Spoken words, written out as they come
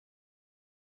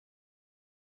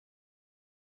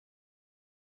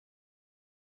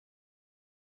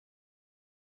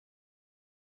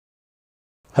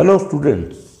Hello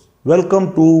students,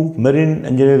 welcome to Marine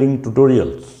Engineering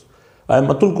Tutorials. I am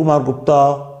Atul Kumar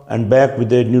Gupta and back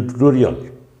with a new tutorial.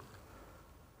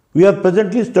 We are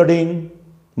presently studying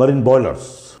marine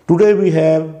boilers. Today we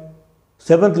have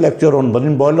 7th lecture on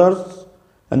marine boilers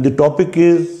and the topic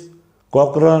is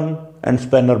Cochran and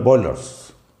Spanner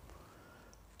boilers.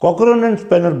 Cochran and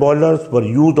Spanner boilers were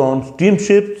used on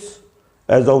steamships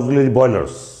as auxiliary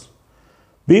boilers.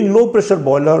 Being low pressure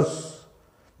boilers,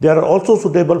 they are also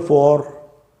suitable for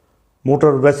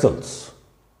motor vessels.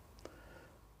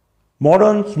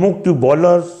 Modern smoke tube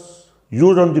boilers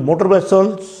used on the motor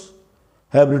vessels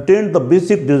have retained the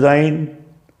basic design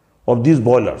of these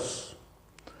boilers.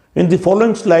 In the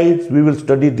following slides, we will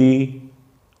study the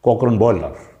Cochran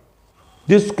boiler.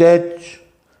 This sketch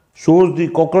shows the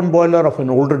Cochran boiler of an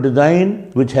older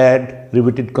design which had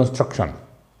riveted construction.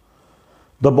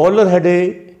 The boiler had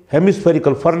a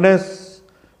hemispherical furnace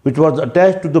which was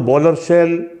attached to the boiler shell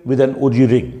with an OG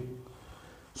ring.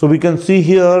 So we can see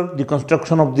here the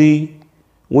construction of the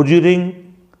OG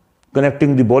ring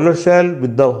connecting the boiler shell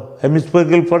with the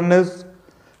hemispherical furnace,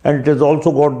 and it has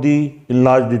also got the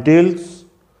enlarged details.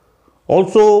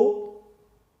 Also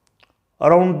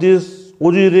around this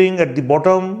OG ring at the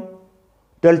bottom,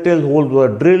 telltale holes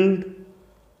were drilled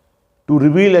to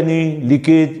reveal any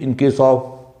leakage in case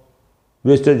of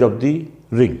wastage of the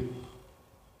ring.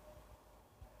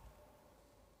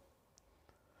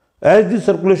 As the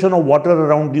circulation of water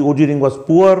around the OG ring was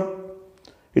poor,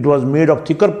 it was made of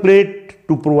thicker plate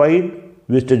to provide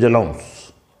wastage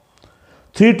allowance.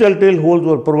 3 telltale holes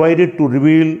were provided to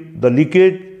reveal the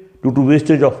leakage due to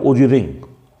wastage of OG ring.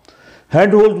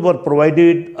 Hand holes were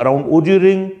provided around OG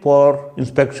ring for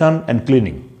inspection and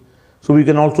cleaning. So we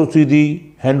can also see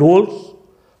the hand holes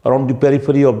around the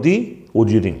periphery of the OG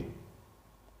ring.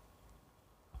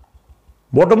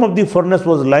 Bottom of the furnace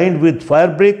was lined with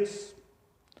fire bricks.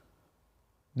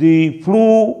 The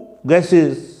flue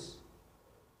gases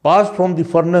passed from the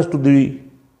furnace to the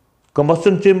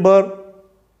combustion chamber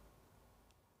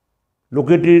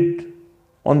located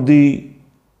on the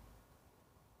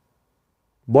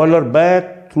boiler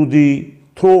back through the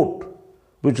throat,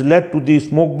 which led to the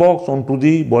smoke box onto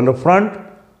the boiler front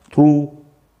through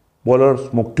boiler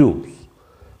smoke tubes.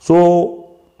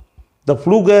 So the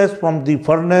flue gas from the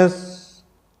furnace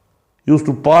used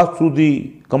to pass through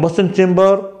the combustion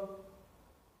chamber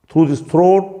through this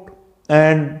throat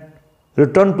and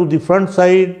return to the front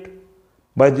side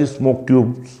by the smoke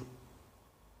tubes.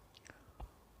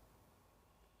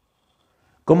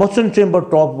 Combustion chamber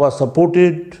top was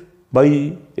supported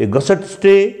by a gusset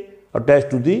stay attached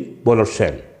to the boiler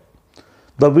shell.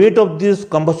 The weight of this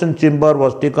combustion chamber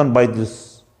was taken by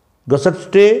this gusset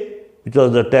stay which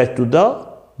was attached to the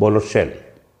boiler shell.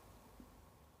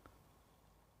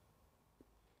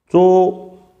 So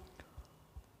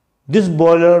this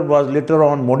boiler was later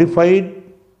on modified,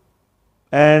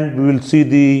 and we will see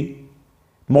the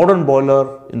modern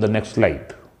boiler in the next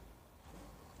slide.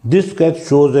 This sketch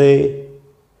shows a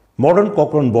modern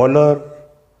Cochran boiler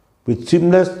with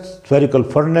seamless spherical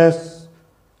furnace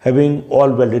having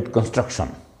all welded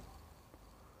construction.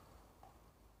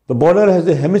 The boiler has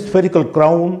a hemispherical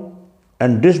crown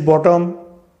and dish bottom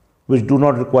which do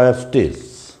not require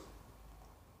stays.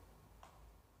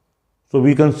 So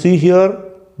we can see here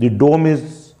the dome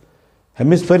is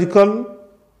hemispherical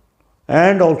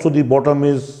and also the bottom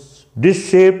is dish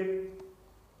shaped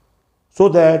so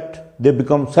that they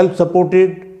become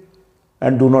self-supported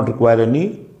and do not require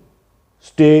any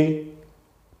stay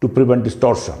to prevent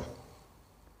distortion.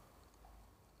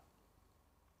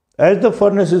 As the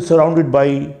furnace is surrounded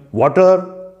by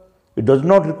water, it does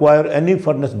not require any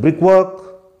furnace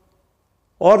brickwork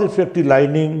or refractory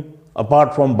lining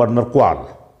apart from burner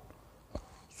coil.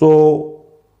 So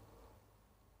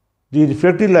the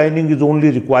refractory lining is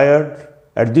only required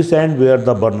at this end where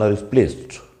the burner is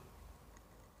placed.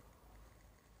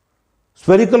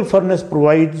 Spherical furnace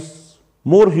provides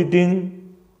more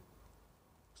heating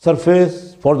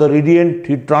surface for the radiant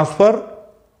heat transfer,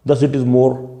 thus it is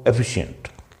more efficient.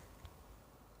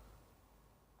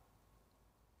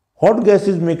 Hot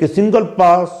gases make a single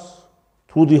pass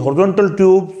through the horizontal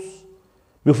tubes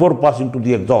before passing to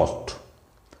the exhaust.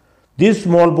 These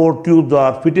small bore tubes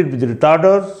are fitted with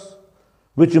retarders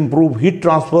which improve heat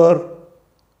transfer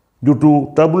due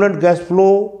to turbulent gas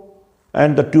flow,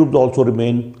 and the tubes also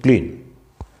remain clean.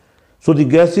 So the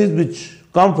gases which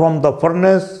come from the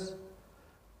furnace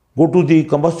go to the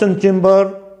combustion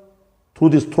chamber through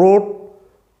this throat,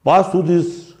 pass through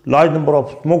this large number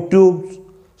of smoke tubes,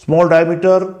 small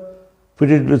diameter,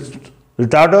 fitted with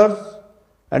retarders,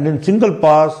 and in single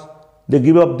pass they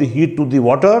give up the heat to the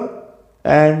water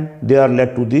and they are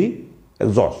led to the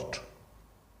exhaust.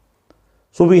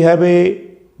 So we have a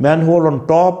manhole on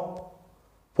top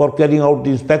for carrying out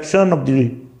the inspection of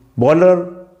the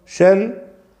boiler shell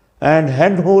and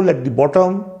hand hole at the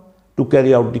bottom to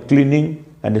carry out the cleaning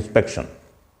and inspection.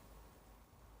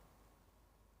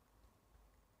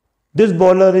 This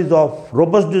boiler is of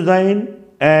robust design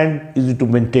and easy to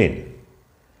maintain.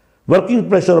 Working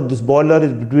pressure of this boiler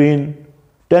is between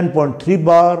 10.3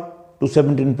 bar to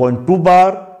 17.2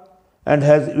 bar and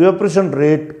has evaporation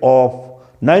rate of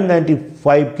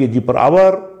 995 kg per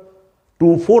hour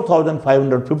to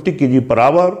 4550 kg per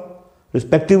hour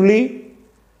respectively.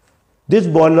 This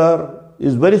boiler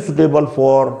is very suitable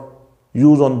for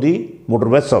use on the motor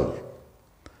vessel.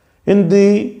 In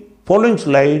the following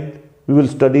slide, we will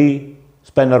study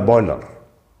Spanner boiler.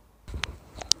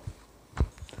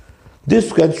 This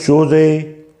sketch shows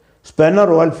a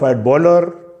Spanner oil-fired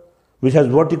boiler which has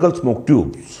vertical smoke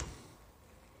tubes.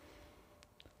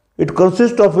 It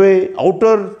consists of a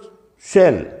outer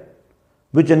shell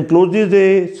which encloses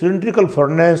a cylindrical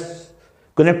furnace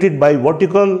connected by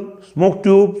vertical smoke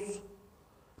tubes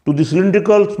to the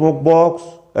cylindrical smoke box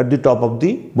at the top of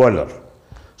the boiler.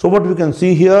 So what we can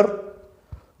see here,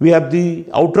 we have the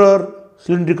outer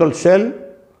cylindrical shell.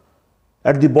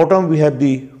 At the bottom we have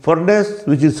the furnace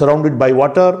which is surrounded by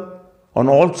water on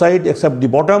all sides except the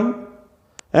bottom,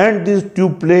 and these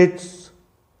tube plates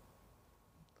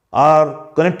are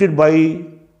connected by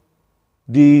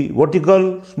the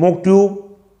vertical smoke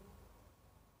tube,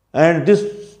 and this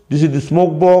is the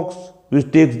smoke box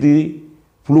which takes the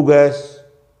flue gas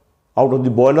out of the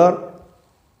boiler.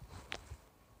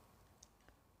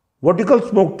 Vertical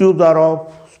smoke tubes are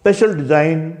of special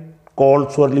design called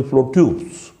swirly flow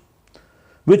tubes,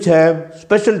 which have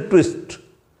special twist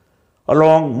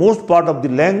along most part of the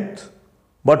length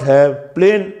but have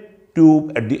plain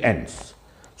tube at the ends.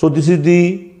 So this is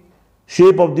the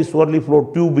shape of the swirly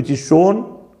flow tube which is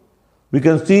shown. We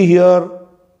can see here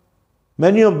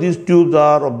many of these tubes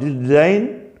are of this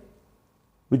design,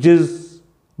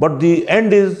 but the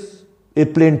end is a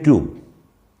plain tube.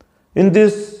 In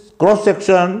this cross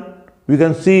section, we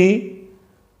can see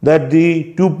that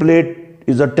the tube plate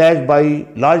is attached by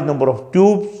large number of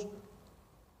tubes.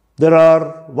 There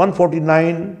are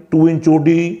 149 2-inch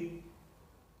OD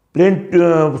plain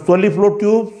swirly flow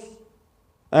tubes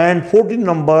and 14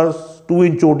 numbers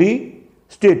 2-inch OD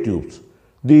stay tubes.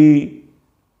 The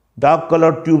dark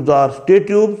colored tubes are stay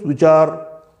tubes which are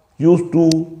used to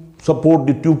support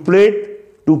the tube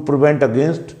plate to prevent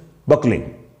against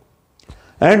buckling.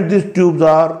 And these tubes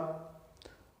are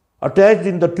attached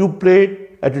in the tube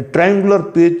plate at a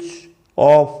triangular pitch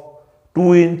of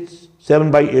 2 inch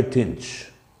 7 by 8 inch.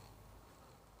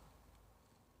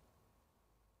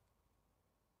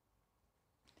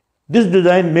 This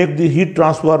design makes the heat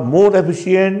transfer more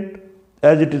efficient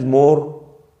as it is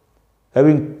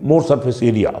having more surface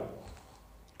area.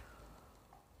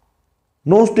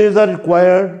 No stays are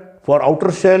required for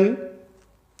outer shell.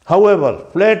 However,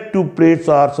 flat tube plates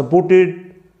are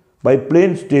supported by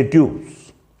plain stay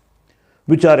tubes,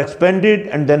 which are expanded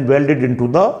and then welded into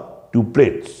the tube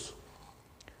plates.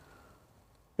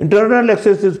 Internal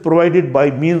access is provided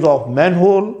by means of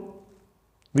manhole.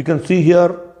 We can see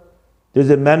here there is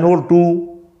a manhole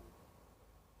to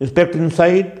inspect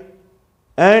inside,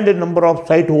 and a number of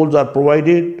sight holes are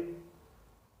provided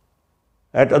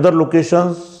at other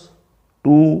locations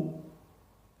to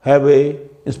have a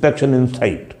inspection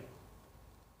inside.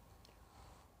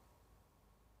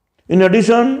 In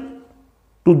addition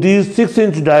to these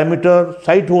 6-inch diameter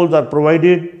sight holes are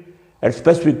provided at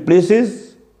specific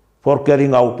places for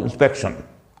carrying out inspection.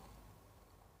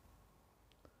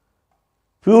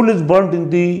 Fuel is burnt in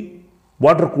the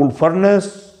water-cooled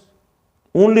furnace.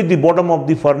 Only the bottom of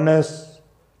the furnace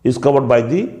is covered by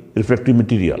the refractory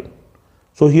material.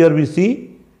 So here we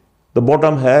see the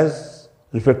bottom has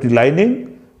refractory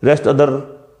lining, rest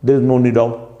other there is no need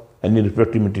of any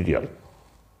refractory material.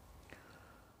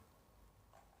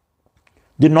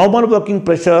 The normal working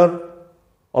pressure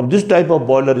of this type of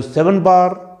boiler is 7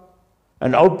 bar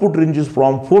and output ranges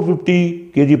from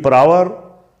 450 kg per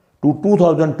hour to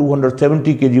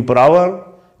 2270 kg per hour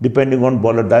depending on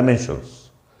boiler dimensions.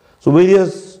 So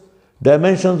various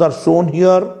dimensions are shown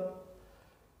here.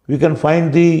 We can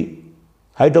find the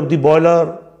height of the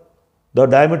boiler, the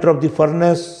diameter of the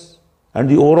furnace and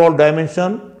the overall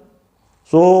dimension.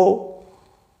 So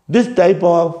this type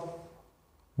of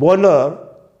boiler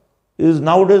is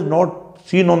nowadays not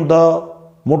seen on the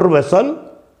motor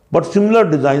vessel, but similar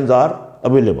designs are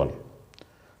available.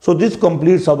 So this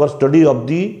completes our study of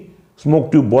the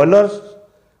smoke tube boilers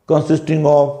consisting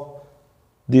of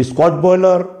the Scotch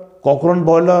boiler, Cochran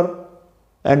boiler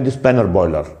and the Spanner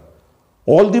boiler.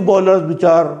 All the boilers which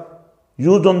are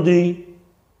used on the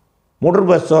motor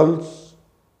vessels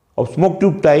of smoke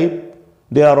tube type,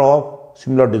 they are of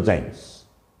similar designs.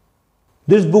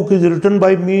 This book is written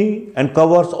by me and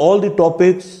covers all the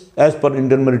topics as per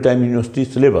Indian Maritime University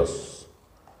syllabus.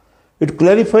 It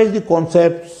clarifies the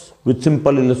concepts with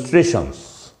simple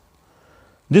illustrations.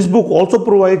 This book also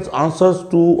provides answers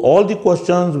to all the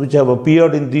questions which have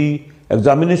appeared in the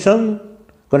examination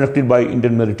conducted by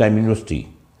Indian Maritime University.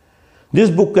 This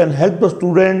book can help the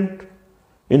student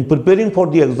in preparing for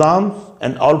the exams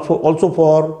and also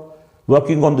for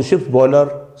working on the ship's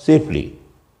boiler safely.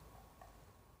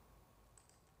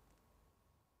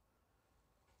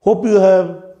 Hope you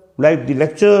have liked the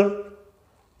lecture.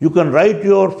 You can write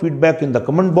your feedback in the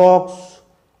comment box.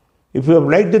 If you have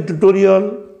liked the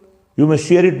tutorial, you may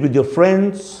share it with your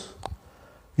friends.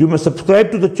 You may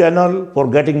subscribe to the channel for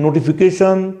getting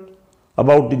notification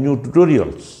about the new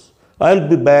tutorials. I'll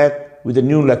be back with a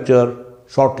new lecture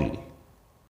shortly.